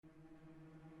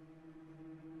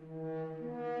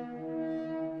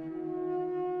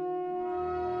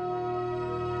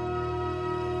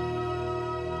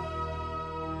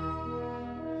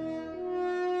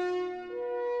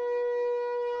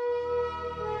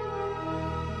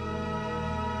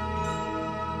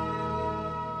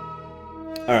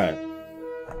Alright,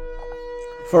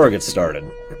 before I get started,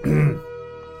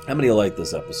 how many of you like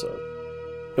this episode?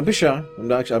 Don't be shy,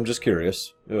 I'm just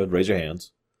curious. Go ahead, raise your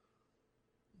hands.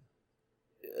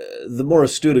 The more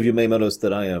astute of you may notice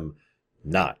that I am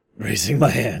not raising my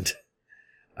hand.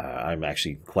 I'm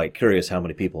actually quite curious how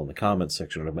many people in the comments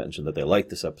section have mentioned that they like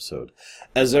this episode.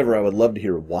 As ever, I would love to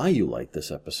hear why you like this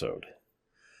episode.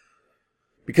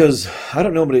 Because I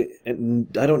don't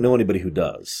know anybody who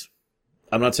does.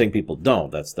 I'm not saying people don't.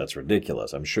 That's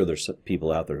ridiculous. I'm sure there's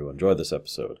people out there who enjoy this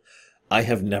episode. I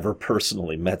have never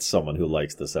personally met someone who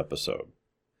likes this episode.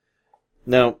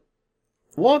 Now,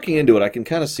 walking into it, I can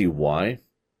kind of see why.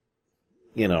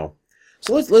 You know.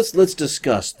 So let's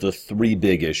discuss the three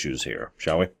big issues here,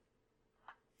 shall we?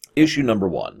 Issue number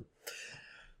one.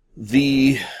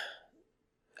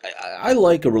 I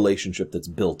like a relationship that's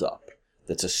built up,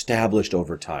 that's established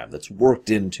over time, that's worked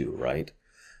into, right?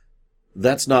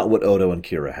 That's not what Odo and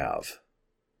Kira have.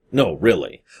 No,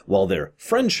 really. While their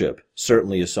friendship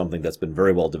certainly is something that's been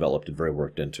very well developed and very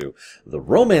worked into, the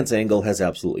romance angle has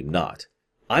absolutely not.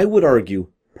 I would argue,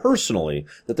 personally,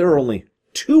 that there are only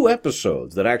 2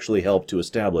 episodes that actually help to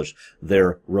establish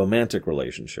their romantic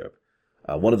relationship.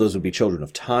 One of those would be Children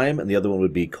of Time, and the other one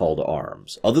would be Call to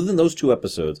Arms. Other than those 2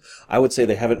 episodes, I would say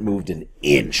they haven't moved an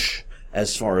inch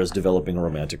as far as developing a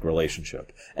romantic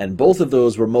relationship. And both of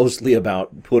those were mostly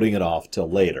about putting it off till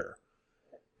later.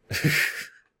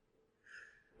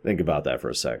 Think about that for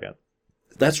a second.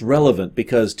 That's relevant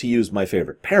because, to use my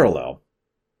favorite parallel,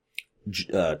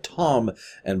 Tom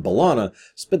and B'Elanna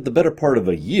spent the better part of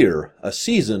a year, a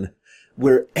season,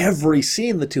 where every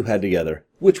scene the two had together,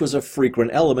 which was a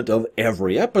frequent element of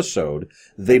every episode,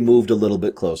 they moved a little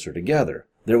bit closer together.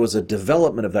 There was a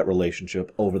development of that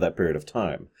relationship over that period of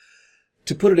time.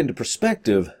 To put it into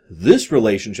perspective, this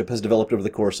relationship has developed over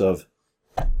the course of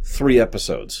 3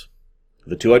 episodes.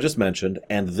 The 2 I just mentioned,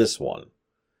 and this one.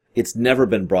 It's never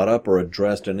been brought up or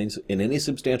addressed in any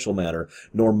substantial manner,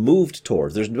 nor moved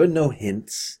towards. There's been no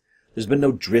hints. There's been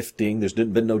no drifting. There's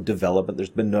been no development. There's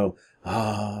been no,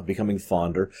 becoming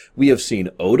fonder. We have seen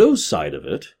Odo's side of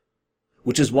it,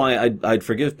 which is why I'd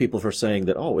forgive people for saying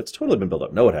that, it's totally been built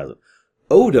up. No, it hasn't.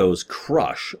 Odo's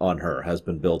crush on her has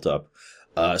been built up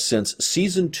since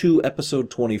Season 2, Episode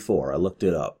 24. I looked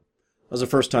it up. That was the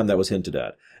first time that was hinted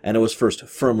at. And it was first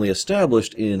firmly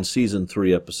established in Season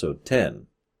 3, Episode 10.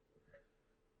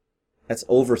 That's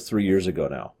over 3 years ago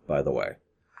now, by the way.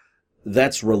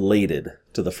 That's related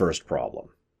to the first problem.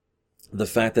 The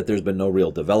fact that there's been no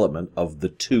real development of the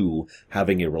 2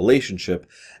 having a relationship,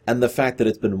 and the fact that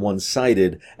it's been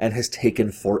one-sided and has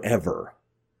taken forever.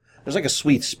 There's like a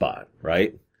sweet spot,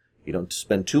 right? You don't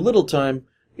spend too little time,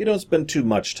 you don't spend too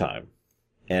much time.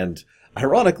 And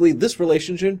ironically, this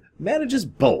relationship manages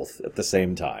both at the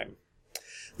same time.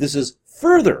 This is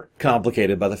further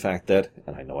complicated by the fact that,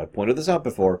 and I know I pointed this out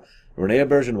before, Renee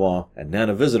Auberjonois and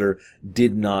Nana Visitor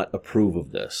did not approve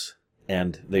of this.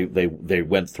 And they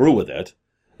went through with it.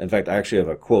 In fact, I actually have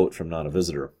a quote from Nana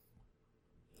Visitor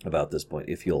about this point,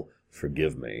 if you'll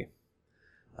forgive me.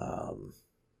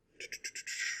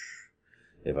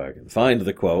 If I can find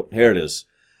the quote. Here it is.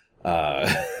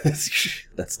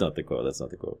 That's not the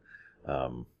quote.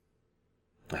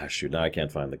 Shoot, now I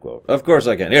can't find the quote. Of course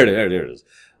I can. Here it is.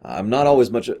 I'm not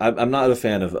a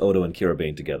fan of Odo and Kira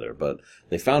being together, but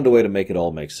they found a way to make it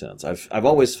all make sense. I've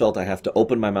always felt I have to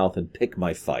open my mouth and pick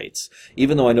my fights.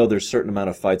 Even though I know there's a certain amount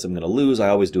of fights I'm going to lose, I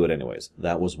always do it anyways.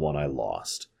 That was one I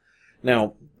lost.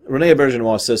 Now, Renee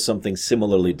Auberjonois says something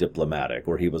similarly diplomatic,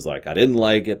 where he was like, I didn't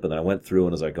like it, but then I went through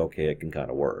and was like, okay, it can kind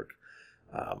of work.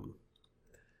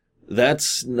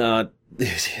 That's not...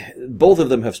 Both of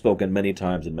them have spoken many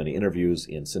times in many interviews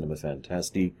in Cinema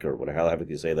Fantastique, or however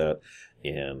you say that,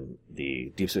 in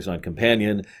the Deep Space Nine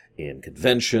Companion, in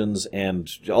conventions, and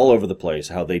all over the place,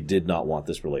 how they did not want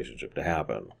this relationship to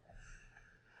happen.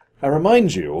 I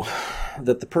remind you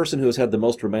that the person who has had the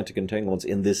most romantic entanglements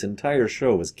in this entire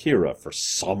show is Kira, for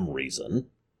some reason.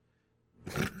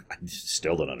 I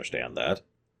still don't understand that.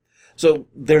 So,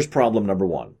 there's problem number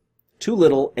 1. Too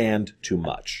little and too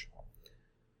much.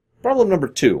 Problem number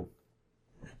 2.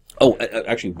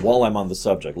 Actually, while I'm on the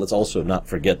subject, let's also not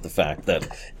forget the fact that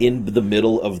in the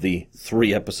middle of the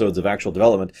 3 episodes of actual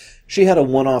development, she had a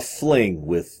one-off fling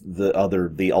with the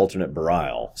alternate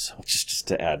Bareil. So just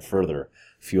to add further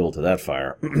fuel to that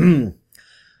fire.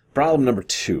 Problem number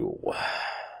 2.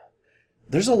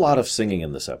 There's a lot of singing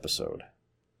in this episode.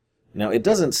 Now, it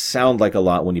doesn't sound like a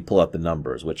lot when you pull out the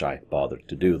numbers, which I bothered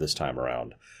to do this time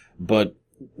around. But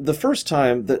the first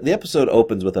time, the episode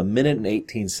opens with 1 minute and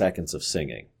 18 seconds of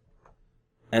singing.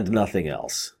 And nothing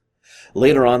else.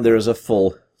 Later on, there is a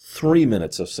full 3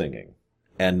 minutes of singing.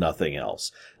 and nothing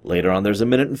else. Later on, there's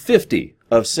 1:50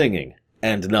 of singing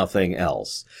and nothing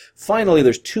else. Finally,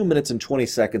 there's 2 minutes and 20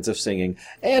 seconds of singing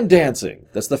and dancing.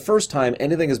 That's the first time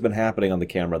anything has been happening on the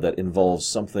camera that involves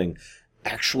something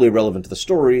actually relevant to the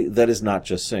story that is not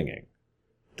just singing.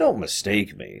 Don't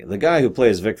mistake me. The guy who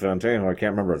plays Vic Fontaine, who I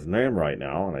can't remember his name right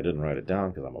now, and I didn't write it down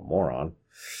because I'm a moron,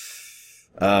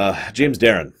 James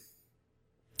Darren,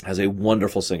 has a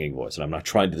wonderful singing voice, and I'm not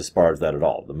trying to disparage that at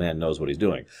all. The man knows what he's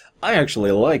doing. I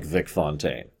actually like Vic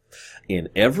Fontaine in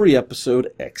every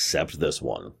episode except this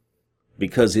one,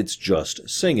 because it's just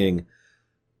singing,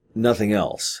 nothing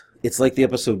else. It's like the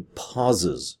episode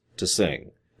pauses to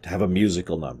sing, to have a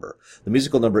musical number. The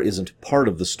musical number isn't part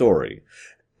of the story.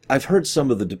 I've heard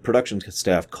some of the production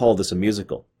staff call this a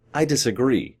musical. I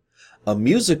disagree. A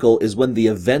musical is when the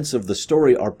events of the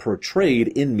story are portrayed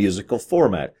in musical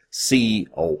format. See,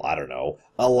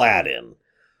 Aladdin.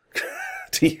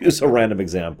 To use a random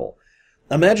example.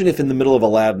 Imagine if in the middle of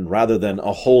Aladdin, rather than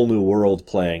a whole new world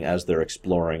playing as they're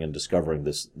exploring and discovering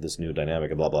this new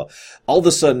dynamic and blah, blah, all of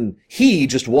a sudden he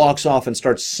just walks off and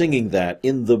starts singing that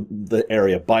in the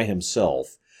area by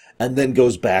himself, and then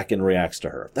goes back and reacts to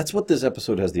her. That's what this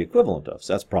episode has the equivalent of.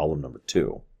 So that's problem number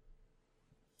 2.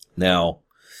 Now,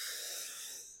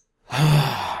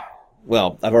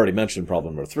 well, I've already mentioned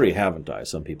problem number 3, haven't I?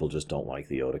 Some people just don't like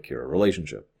the Oda-Kira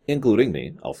relationship, including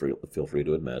me, feel free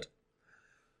to admit.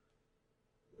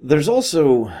 There's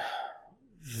also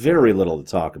very little to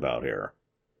talk about here.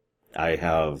 I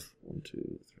have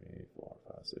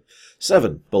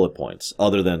 7 bullet points,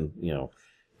 other than,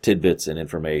 tidbits and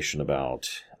information about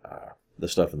the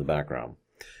stuff in the background.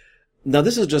 Now,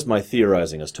 this is just my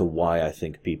theorizing as to why I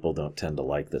think people don't tend to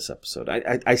like this episode.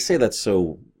 I say that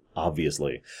so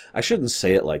obviously. I shouldn't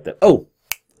say it like that. Oh,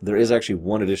 there is actually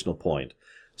one additional point.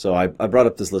 So I brought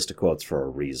up this list of quotes for a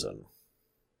reason.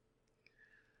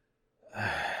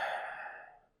 I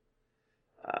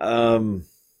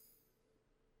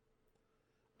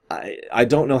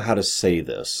don't know how to say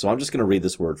this, so I'm just going to read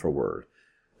this word for word.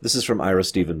 This is from Ira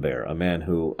Stephen Bear, a man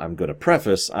who, I'm going to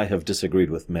preface, I have disagreed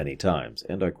with many times,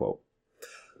 and I quote,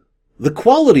 "The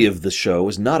quality of the show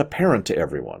is not apparent to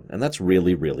everyone, and that's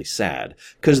really, really sad,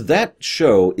 because that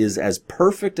show is as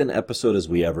perfect an episode as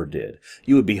we ever did.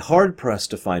 You would be hard-pressed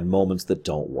to find moments that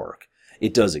don't work.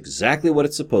 It does exactly what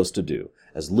it's supposed to do.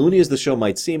 As loony as the show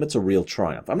might seem, it's a real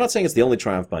triumph. I'm not saying it's the only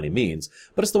triumph by any means,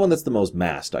 but it's the one that's the most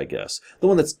masked, I guess. The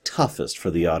one that's toughest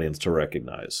for the audience to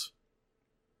recognize."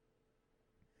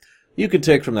 You can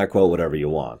take from that quote whatever you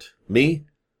want. Me?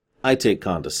 I take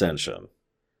condescension.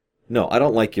 No, I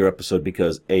don't like your episode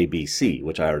because ABC,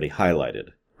 which I already highlighted,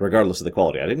 regardless of the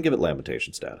quality. I didn't give it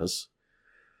lamentation status.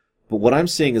 But what I'm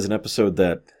seeing is an episode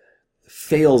that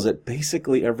fails at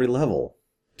basically every level,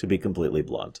 to be completely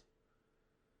blunt.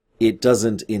 It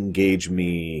doesn't engage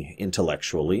me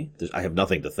intellectually. I have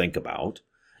nothing to think about.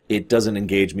 It doesn't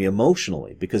engage me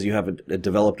emotionally, because you haven't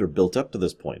developed or built up to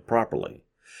this point properly.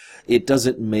 It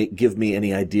doesn't give me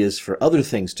any ideas for other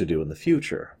things to do in the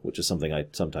future, which is something I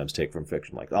sometimes take from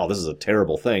fiction. Like, oh, this is a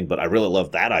terrible thing, but I really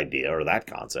love that idea or that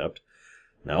concept.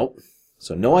 No.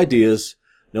 So no ideas,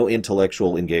 no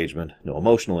intellectual engagement, no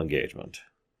emotional engagement.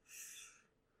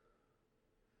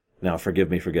 Now,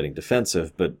 forgive me for getting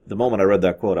defensive, but the moment I read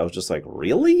that quote, I was just like,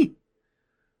 really?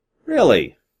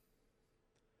 Really?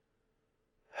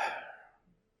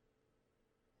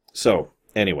 So,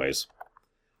 anyways,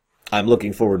 I'm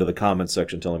looking forward to the comments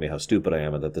section telling me how stupid I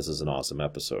am and that this is an awesome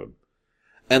episode.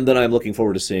 And then I'm looking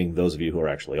forward to seeing those of you who are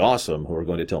actually awesome, who are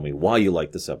going to tell me why you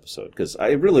like this episode. Because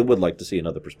I really would like to see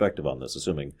another perspective on this,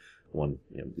 assuming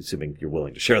you're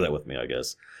willing to share that with me, I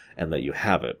guess, and that you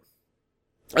have it.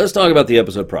 Let's talk about the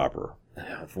episode proper.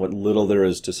 What little there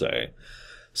is to say.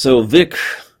 So Vic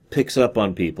picks up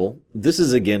on people. This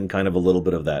is, again, kind of a little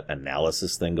bit of that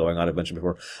analysis thing going on I've mentioned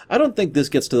before. I don't think this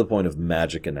gets to the point of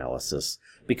magic analysis,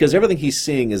 because everything he's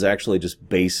seeing is actually just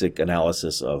basic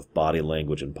analysis of body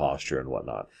language and posture and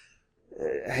whatnot.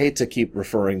 I hate to keep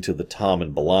referring to the Tom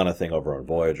and B'Elanna thing over on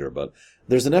Voyager, but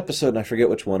there's an episode, and I forget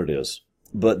which one it is,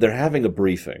 but they're having a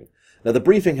briefing. Now, the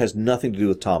briefing has nothing to do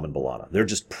with Tom and B'Elanna. They're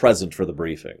just present for the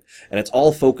briefing. And it's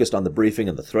all focused on the briefing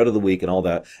and the threat of the week and all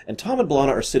that. And Tom and B'Elanna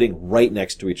are sitting right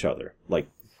next to each other, like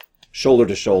shoulder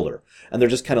to shoulder. And they're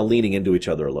just kind of leaning into each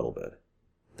other a little bit.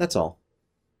 That's all.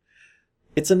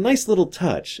 It's a nice little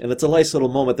touch, and it's a nice little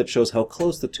moment that shows how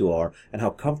close the two are and how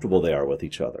comfortable they are with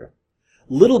each other.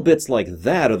 Little bits like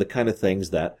that are the kind of things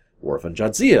that Worf and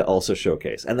Jadzia also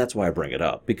showcase, and that's why I bring it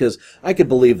up, because I could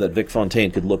believe that Vic Fontaine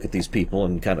could look at these people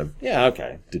and kind of,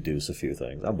 deduce a few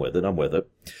things. I'm with it.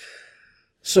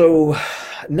 So,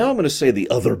 now I'm going to say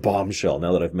the other bombshell,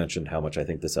 now that I've mentioned how much I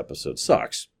think this episode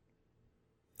sucks.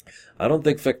 I don't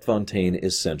think Vic Fontaine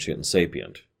is sentient and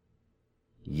sapient.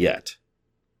 Yet.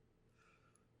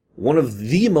 One of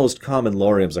the most common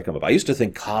loriums that come up, I used to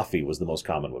think coffee was the most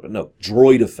common one, but no,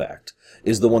 droid effect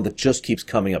is the one that just keeps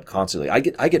coming up constantly. I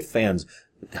get fans,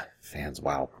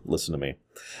 wow, listen to me.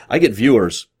 I get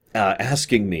viewers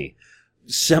asking me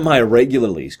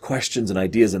semi-regularly questions and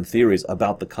ideas and theories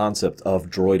about the concept of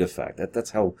droid effect.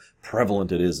 That's how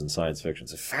prevalent it is in science fiction.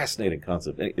 It's a fascinating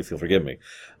concept, if you'll forgive me.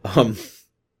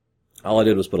 All I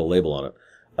did was put a label on it.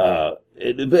 But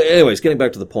anyways, getting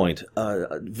back to the point,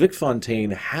 Vic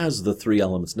Fontaine has the three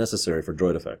elements necessary for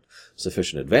droid effect.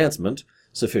 Sufficient advancement,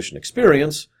 sufficient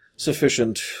experience,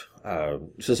 sufficient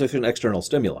external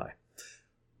stimuli.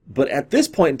 But at this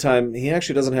point in time, he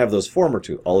actually doesn't have those former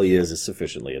two. All he is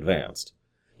sufficiently advanced.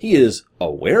 He is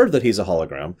aware that he's a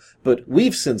hologram, but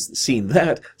we've seen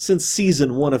that since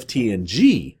season 1 of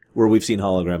TNG, where we've seen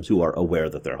holograms who are aware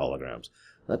that they're holograms.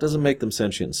 That doesn't make them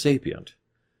sentient and sapient.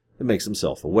 It makes them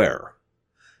self-aware.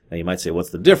 Now you might say, what's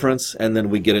the difference? And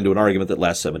then we get into an argument that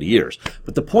lasts 70 years.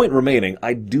 But the point remaining,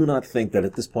 I do not think that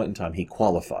at this point in time he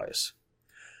qualifies.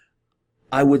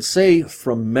 I would say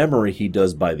from memory he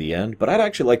does by the end, but I'd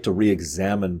actually like to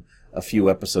re-examine a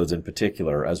few episodes in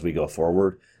particular as we go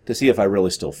forward to see if I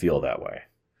really still feel that way.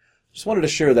 Just wanted to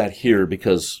share that here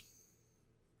because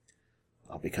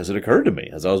it occurred to me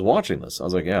as I was watching this. I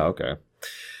was like, yeah, okay.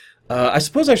 I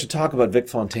suppose I should talk about Vic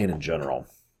Fontaine in general.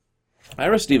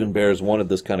 Ira Steven Bears wanted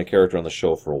this kind of character on the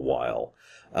show for a while.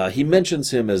 He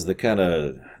mentions him as the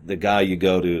guy you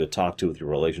go to talk to with your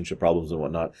relationship problems and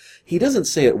whatnot. He doesn't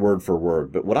say it word for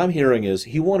word, but what I'm hearing is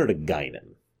he wanted a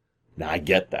Guinan. Now, I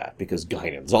get that, because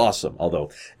Guinan's awesome.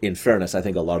 Although, in fairness, I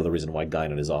think a lot of the reason why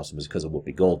Guinan is awesome is because of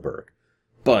Whoopi Goldberg.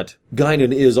 But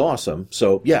Guinan is awesome,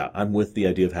 so yeah, I'm with the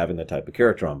idea of having that type of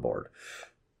character on board.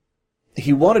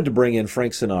 He wanted to bring in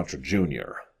Frank Sinatra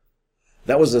Jr.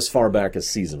 That was as far back as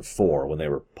season 4 when they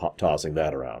were tossing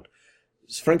that around.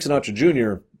 Frank Sinatra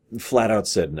Jr. flat out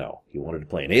said no. He wanted to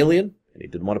play an alien, and he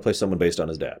didn't want to play someone based on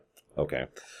his dad. Okay.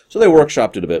 So they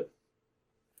workshopped it a bit.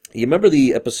 You remember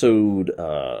the episode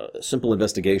Simple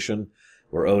Investigation,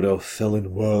 where Odo fell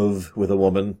in love with a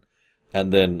woman,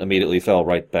 and then immediately fell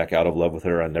right back out of love with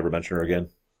her and never mentioned her again?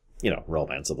 You know,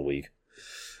 romance of the week.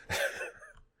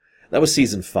 That was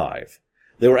season 5.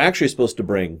 They were actually supposed to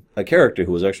bring a character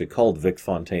who was actually called Vic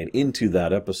Fontaine into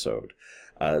that episode.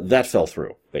 That fell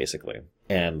through, basically.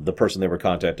 And the person they were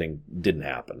contacting didn't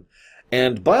happen.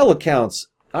 And by all accounts,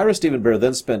 Ira Steven Behr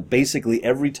then spent basically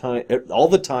all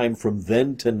the time from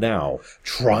then to now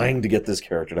trying to get this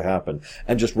character to happen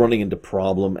and just running into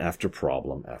problem after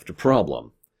problem after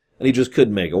problem. And he just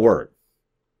couldn't make it work.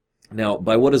 Now,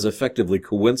 by what is effectively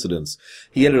coincidence,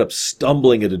 he ended up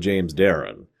stumbling into James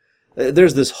Darren.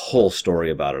 There's this whole story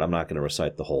about it. I'm not going to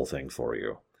recite the whole thing for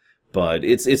you. But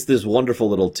it's this wonderful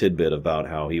little tidbit about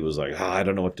how he was like, I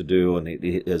don't know what to do. And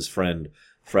his friend,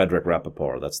 Frederick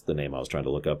Rappaport, that's the name I was trying to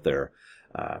look up there,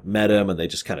 met him, and they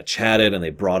just kind of chatted, and they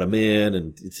brought him in,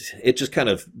 and it just kind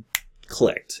of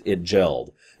clicked. It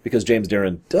gelled. Because James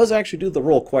Darren does actually do the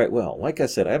role quite well. Like I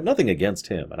said, I have nothing against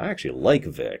him, and I actually like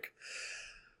Vic.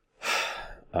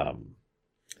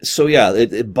 So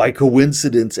yeah, by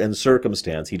coincidence and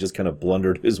circumstance, he just kind of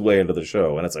blundered his way into the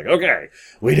show. And it's like, okay,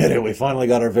 we did it. We finally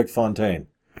got our Vic Fontaine.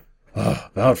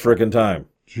 About frickin' time.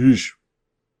 Sheesh.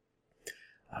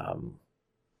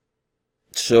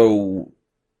 So,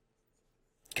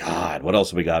 God, what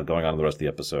else have we got going on in the rest of the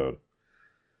episode?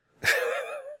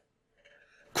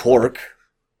 Quark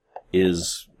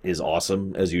is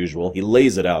awesome, as usual. He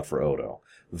lays it out for Odo.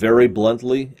 Very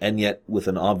bluntly, and yet with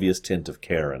an obvious tint of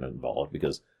care involved,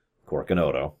 because Quark and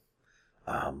Odo.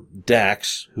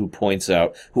 Dax, who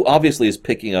obviously is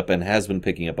picking up and has been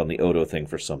picking up on the Odo thing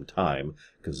for some time,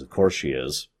 because of course she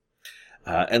is.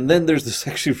 And then there's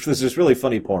this really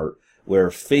funny part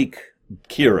where fake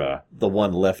Kira, the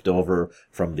one left over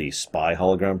from the spy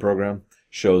hologram program,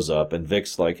 shows up, and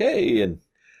Vic's like, hey, and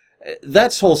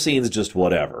that whole scene's just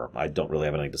whatever. I don't really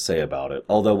have anything to say about it.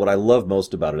 Although what I love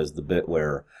most about it is the bit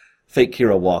where fake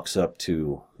Kira walks up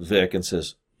to Vic and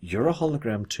says, "You're a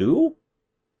hologram too?"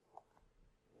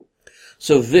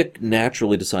 So Vic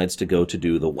naturally decides to go to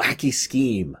do the wacky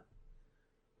scheme.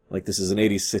 Like this is an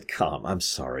 80s sitcom. I'm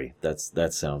sorry.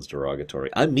 That sounds derogatory.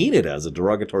 I mean it as a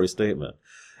derogatory statement.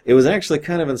 It was actually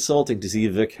kind of insulting to see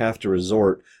Vic have to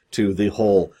resort to the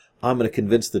whole, I'm going to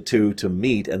convince the two to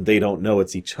meet and they don't know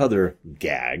it's each other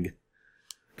gag.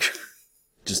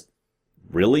 Just,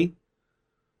 really?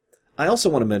 I also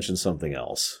want to mention something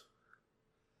else.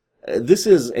 This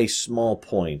is a small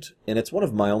point, and it's one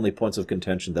of my only points of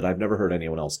contention that I've never heard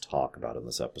anyone else talk about in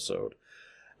this episode.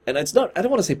 And it's not, I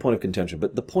don't want to say point of contention,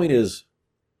 but the point is,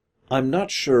 I'm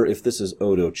not sure if this is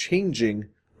Odo changing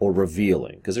or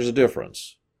revealing, because there's a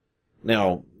difference.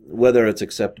 Now, whether it's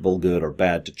acceptable, good, or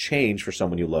bad to change for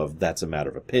someone you love, that's a matter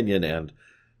of opinion and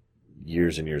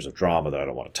years and years of drama that I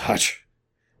don't want to touch.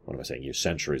 What am I saying? Years,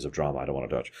 centuries of drama I don't want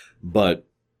to touch. But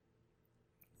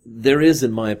there is,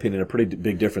 in my opinion, a pretty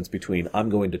big difference between I'm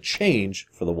going to change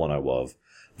for the one I love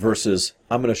versus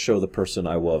I'm going to show the person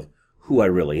I love who I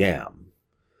really am.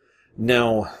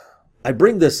 Now, I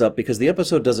bring this up because the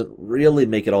episode doesn't really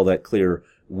make it all that clear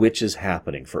which is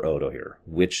happening for Odo here,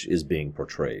 which is being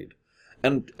portrayed.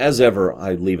 And as ever,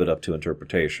 I leave it up to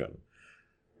interpretation.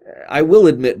 I will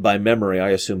admit by memory I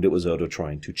assumed it was Odo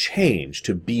trying to change,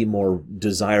 to be more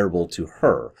desirable to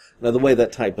her. Now the way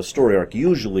that type of story arc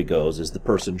usually goes is the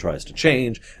person tries to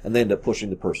change, and they end up pushing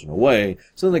the person away,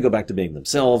 so then they go back to being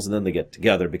themselves, and then they get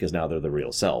together because now they're the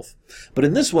real self. But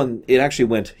in this one, it actually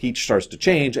went, he starts to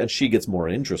change, and she gets more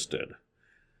interested.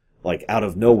 Like, out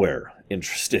of nowhere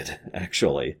interested,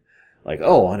 actually. Like,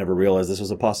 oh, I never realized this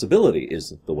was a possibility,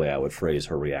 is the way I would phrase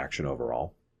her reaction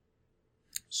overall.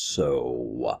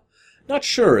 So, not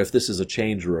sure if this is a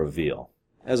change or a reveal.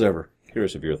 As ever,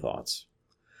 curious of your thoughts.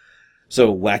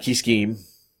 So, wacky scheme.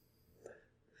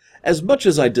 As much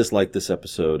as I dislike this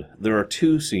episode, there are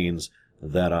two scenes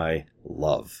that I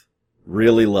love.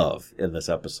 Really love in this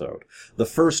episode. The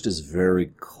first is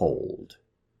very cold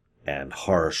and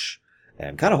harsh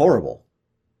and kind of horrible.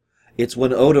 It's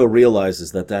when Odo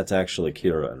realizes that that's actually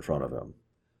Kira in front of him.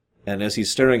 And as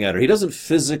he's staring at her, he doesn't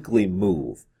physically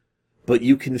move, but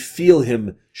you can feel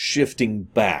him shifting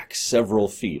back several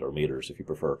feet, or meters if you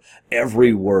prefer,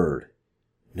 every word.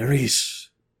 Nerys.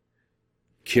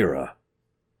 Kira.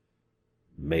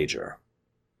 Major.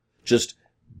 Just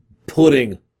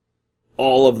putting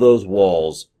all of those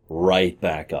walls right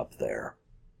back up there.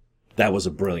 That was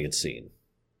a brilliant scene.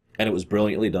 And it was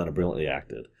brilliantly done and brilliantly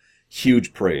acted.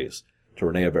 Huge praise to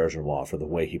René Auberjonois for the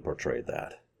way he portrayed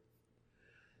that.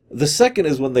 The second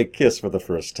is when they kiss for the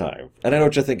first time. And I know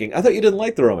what you're thinking. I thought you didn't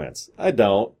like the romance. I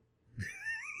don't.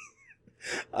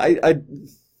 So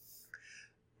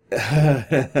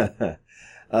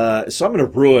I'm going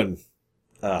to ruin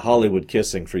Hollywood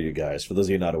kissing for you guys, for those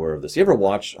of you not aware of this. You ever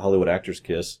watch Hollywood actors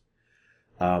kiss?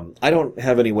 I don't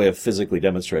have any way of physically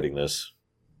demonstrating this,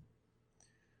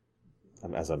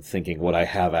 as I'm thinking what I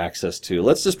have access to.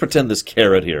 Let's just pretend this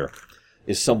carrot here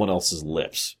is someone else's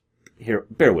lips. Here,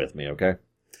 bear with me, okay?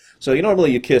 So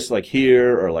normally you kiss like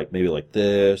here, or like maybe like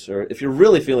this, or if you're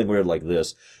really feeling weird like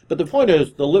this. But the point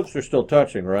is, the lips are still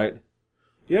touching, right?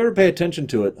 You ever pay attention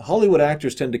to it? Hollywood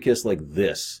actors tend to kiss like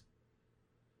this.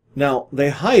 Now, they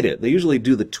hide it. They usually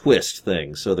do the twist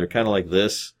thing, so they're kind of like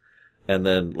this, and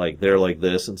then like they're like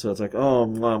this, and so it's like, oh,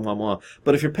 mwah, mwah, mwah.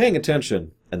 But if you're paying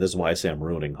attention, and this is why I say I'm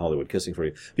ruining Hollywood kissing for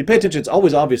you, if you pay attention, it's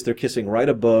always obvious they're kissing right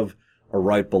above or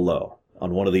right below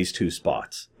on one of these two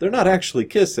spots. They're not actually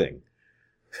kissing.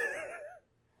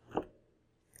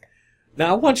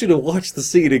 Now, I want you to watch the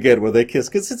scene again where they kiss,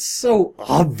 because it's so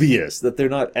obvious that they're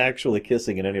not actually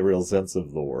kissing in any real sense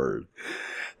of the word.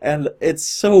 And it's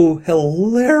so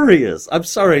hilarious. I'm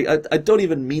sorry, I don't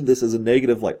even mean this as a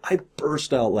negative, like, I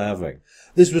burst out laughing.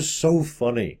 This was so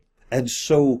funny, and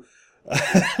so...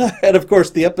 and of course,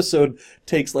 the episode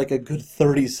takes like a good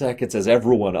 30 seconds as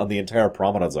everyone on the entire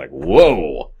promenade's like,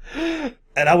 whoa!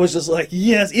 And I was just like,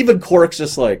 yes, even Quark's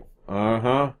just like,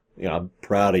 uh-huh, yeah, I'm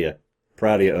proud of you.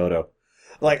 Proud of you, Odo.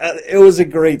 Like, it was a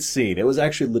great scene. It was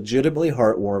actually legitimately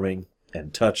heartwarming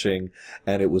and touching,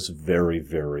 and it was very,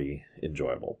 very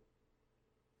enjoyable.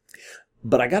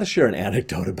 But I gotta share an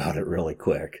anecdote about it really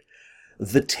quick.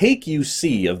 The take you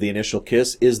see of the initial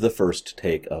kiss is the first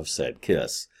take of said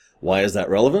kiss. Why is that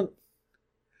relevant?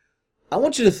 I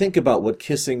want you to think about what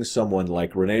kissing someone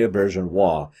like René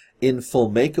Auberjonois in full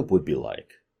makeup would be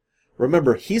like.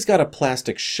 Remember, he's got a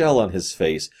plastic shell on his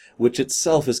face, which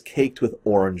itself is caked with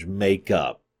orange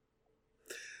makeup.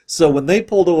 So when they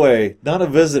pulled away, Not a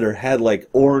Visitor had like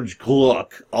orange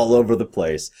gluck all over the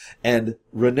place, and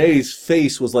René's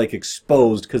face was like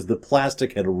exposed because the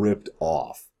plastic had ripped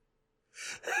off.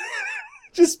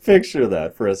 Just picture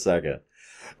that for a second.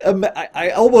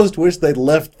 I almost wish they'd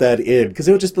left that in, because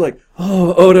it would just be like,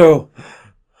 oh, Odo.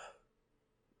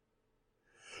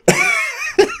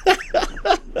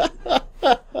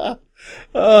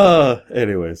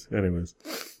 Anyways.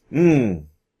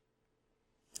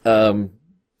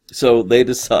 So they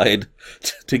decide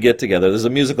to get together. There's a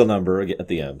musical number at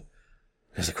the end.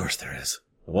 Because of course there is.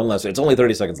 One last, it's only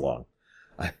 30 seconds long.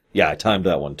 I timed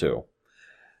that one too.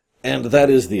 And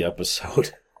that is the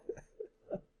episode.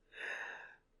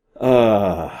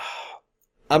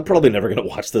 I'm probably never going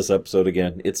to watch this episode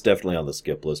again. It's definitely on the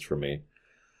skip list for me.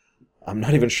 I'm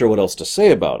not even sure what else to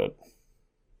say about it.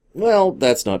 Well,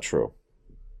 that's not true.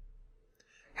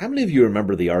 How many of you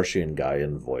remember the Arshian guy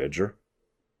in Voyager?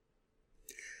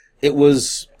 It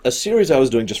was a series I was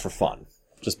doing just for fun,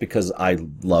 just because I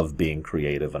love being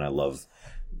creative and I love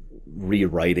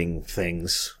rewriting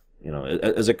things. You know,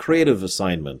 as a creative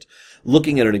assignment,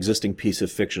 looking at an existing piece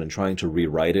of fiction and trying to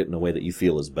rewrite it in a way that you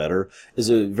feel is better is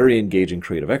a very engaging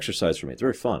creative exercise for me. It's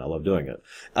very fun. I love doing it.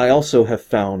 I also have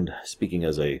found, speaking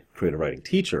as a creative writing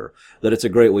teacher, that it's a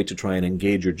great way to try and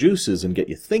engage your juices and get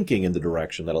you thinking in the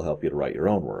direction that'll help you to write your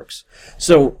own works.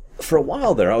 So, for a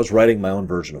while there, I was writing my own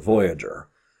version of Voyager.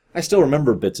 I still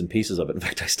remember bits and pieces of it. In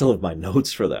fact, I still have my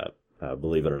notes for that,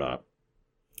 believe it or not.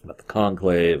 About the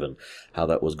conclave and how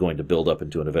that was going to build up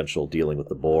into an eventual dealing with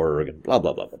the Borg and blah,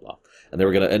 blah, blah, blah, blah. And they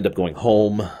were going to end up going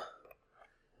home,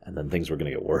 and then things were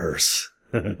going to get worse.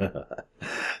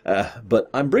 But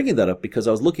I'm bringing that up because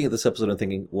I was looking at this episode and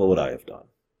thinking, what would I have done?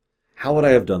 How would I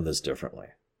have done this differently?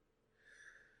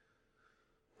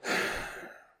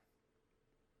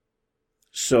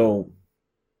 So,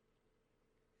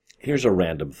 here's a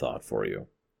random thought for you.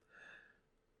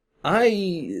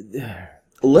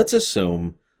 Let's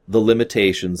assume the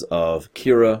limitations of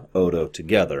Kira, Odo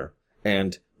together,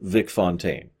 and Vic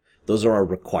Fontaine. Those are our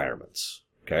requirements,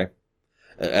 okay?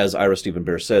 As Ira Stephen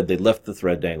Bear said, they left the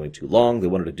thread dangling too long, they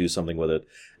wanted to do something with it,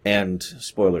 and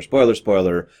spoiler, spoiler,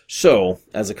 spoiler, so,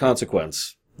 as a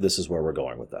consequence, this is where we're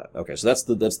going with that. Okay, so that's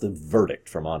the verdict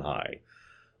from on high.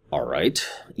 Alright,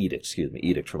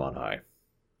 edict from on high.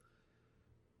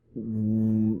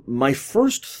 My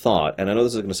first thought, and I know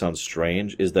this is going to sound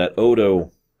strange, is that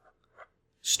Odo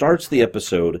starts the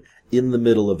episode in the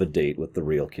middle of a date with the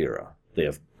real Kira. They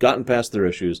have gotten past their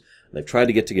issues, they've tried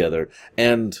to get together,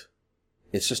 and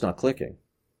it's just not clicking.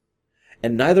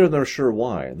 And neither of them are sure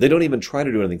why. They don't even try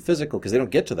to do anything physical because they don't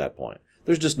get to that point.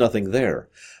 There's just nothing there.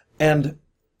 And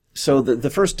so the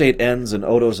first date ends, and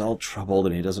Odo's all troubled,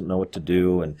 and he doesn't know what to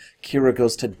do, and Kira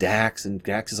goes to Dax, and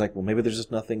Dax is like, well, maybe there's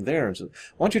just nothing there. And so,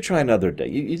 why don't you try another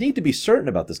date? You need to be certain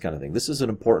about this kind of thing. This is an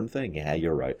important thing. Yeah,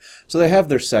 you're right. So they have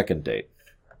their second date.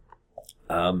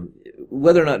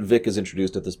 Whether or not Vic is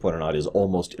introduced at this point or not is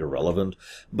almost irrelevant,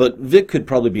 but Vic could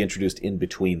probably be introduced in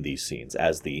between these scenes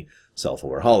as the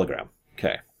self-aware hologram.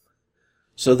 Okay.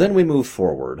 So then we move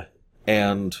forward,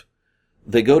 and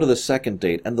they go to the second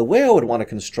date, and the way I would want to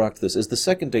construct this is the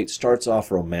second date starts off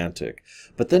romantic,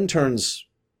 but then turns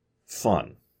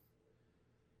fun.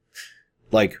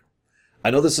 Like,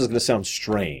 I know this is going to sound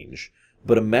strange,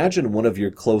 but imagine one of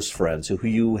your close friends who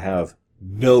you have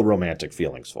no romantic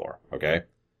feelings for, okay?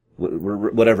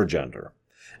 Whatever gender.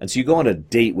 And so you go on a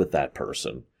date with that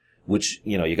person, which,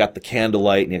 you know, you got the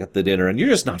candlelight and you got the dinner, and you're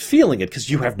just not feeling it because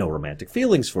you have no romantic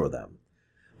feelings for them.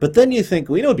 But then you think,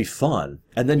 well, you know, it'd be fun.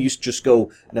 And then you just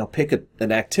go, now pick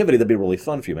an activity that'd be really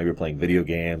fun for you. Maybe you're playing video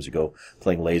games, you go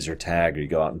playing laser tag, or you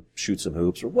go out and shoot some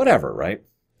hoops, or whatever, right?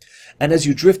 And as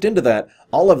you drift into that,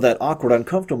 all of that awkward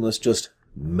uncomfortableness just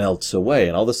melts away,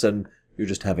 and all of a sudden, you're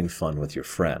just having fun with your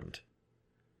friend.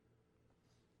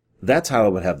 That's how I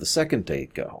would have the second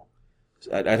date go.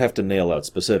 I'd have to nail out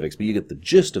specifics, but you get the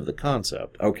gist of the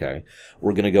concept. Okay,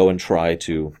 we're going to go and try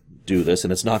to do this,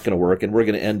 and it's not going to work, and we're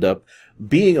going to end up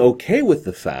being okay with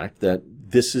the fact that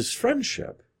this is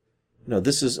friendship. No,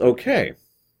 this is okay.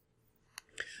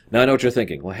 Now I know what you're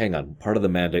thinking. Well, hang on. Part of the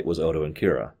mandate was Odo and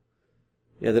Kira.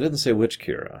 Yeah, they didn't say which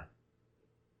Kira.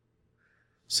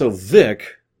 So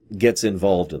Vic gets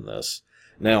involved in this.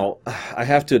 Now, I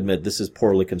have to admit, this is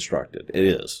poorly constructed. It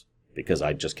is, because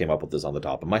I just came up with this on the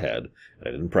top of my head, and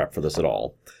I didn't prep for this at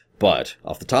all. But,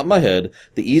 off the top of my head,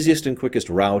 the easiest and quickest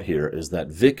route here is that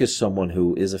Vic is someone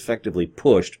who is effectively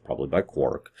pushed, probably by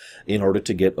Quark, in order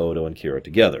to get Odo and Kira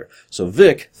together. So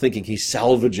Vic, thinking he's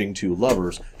salvaging two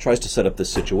lovers, tries to set up this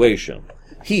situation.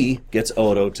 He gets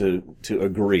Odo to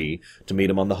agree to meet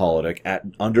him on the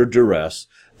holodeck under duress.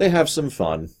 They have some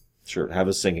fun. Sure, have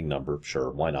a singing number.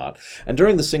 Sure, why not? And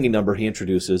during the singing number, he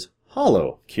introduces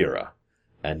Holo Kira.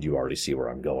 And you already see where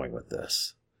I'm going with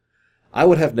this. I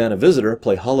would have Nana Visitor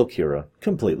play Holo Kira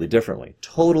completely differently.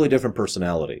 Totally different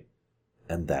personality.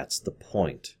 And that's the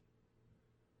point.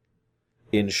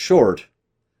 In short,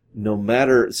 no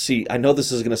matter... See, I know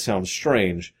this is going to sound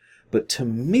strange, but to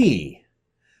me,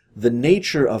 the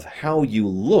nature of how you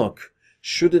look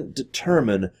shouldn't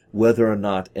determine whether or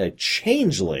not a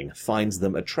changeling finds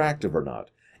them attractive or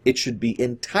not. It should be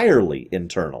entirely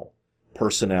internal.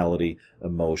 Personality,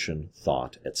 emotion,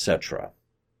 thought, etc.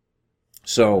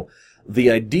 So,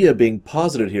 the idea being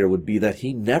posited here would be that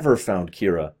he never found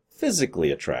Kira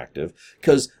physically attractive,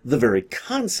 because the very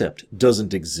concept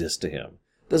doesn't exist to him,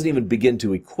 doesn't even begin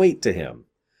to equate to him.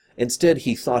 Instead,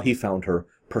 he thought he found her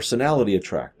personality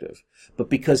attractive. But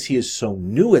because he is so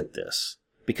new at this,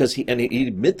 because he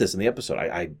admit this in the episode,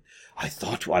 I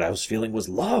thought what I was feeling was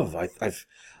love.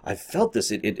 I've felt this.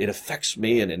 It affects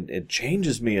me and it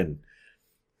changes me, and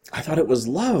I thought it was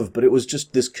love, but it was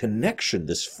just this connection,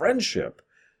 this friendship.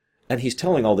 And he's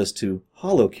telling all this to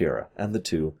Hollow Kira, and the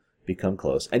two become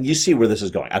close. And you see where this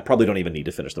is going. I probably don't even need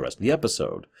to finish the rest of the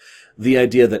episode. The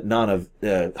idea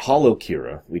that Hollow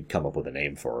Kira, we'd come up with a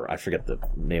name for her. I forget the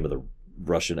name of the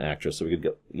Russian actress, so we could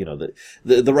go,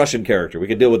 the Russian character. We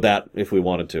could deal with that if we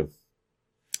wanted to,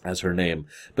 as her name.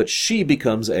 But she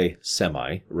becomes a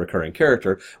semi-recurring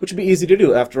character, which would be easy to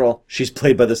do. After all, she's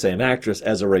played by the same actress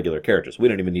as a regular character, so we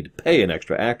don't even need to pay an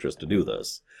extra actress to do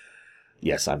this.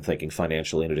 Yes, I'm thinking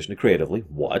financially in addition to creatively.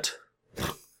 What?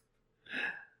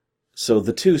 So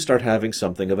the two start having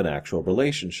something of an actual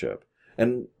relationship.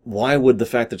 And why would the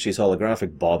fact that she's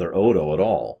holographic bother Odo at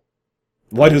all?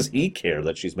 Why does he care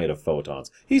that she's made of photons?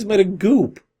 He's made of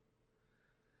goop.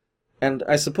 And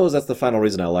I suppose that's the final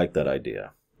reason I like that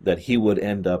idea. That he would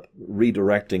end up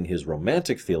redirecting his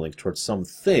romantic feelings towards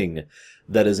something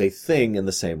that is a thing in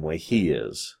the same way he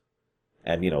is.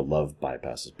 And, love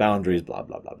bypasses boundaries, blah,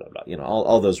 blah, blah, blah, blah.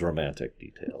 All those romantic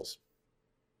details.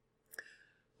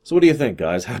 So what do you think,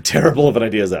 guys? How terrible of an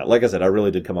idea is that? Like I said, I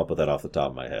really did come up with that off the top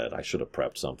of my head. I should have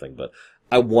prepped something, but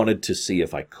I wanted to see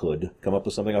if I could come up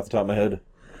with something off the top of my head.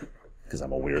 Because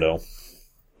I'm a weirdo.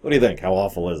 What do you think? How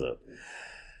awful is it?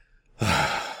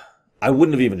 I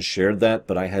wouldn't have even shared that,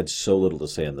 but I had so little to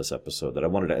say in this episode that I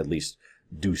wanted to at least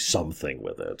do something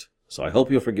with it. So I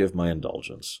hope you'll forgive my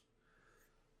indulgence.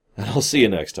 And I'll see you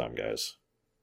next time, guys.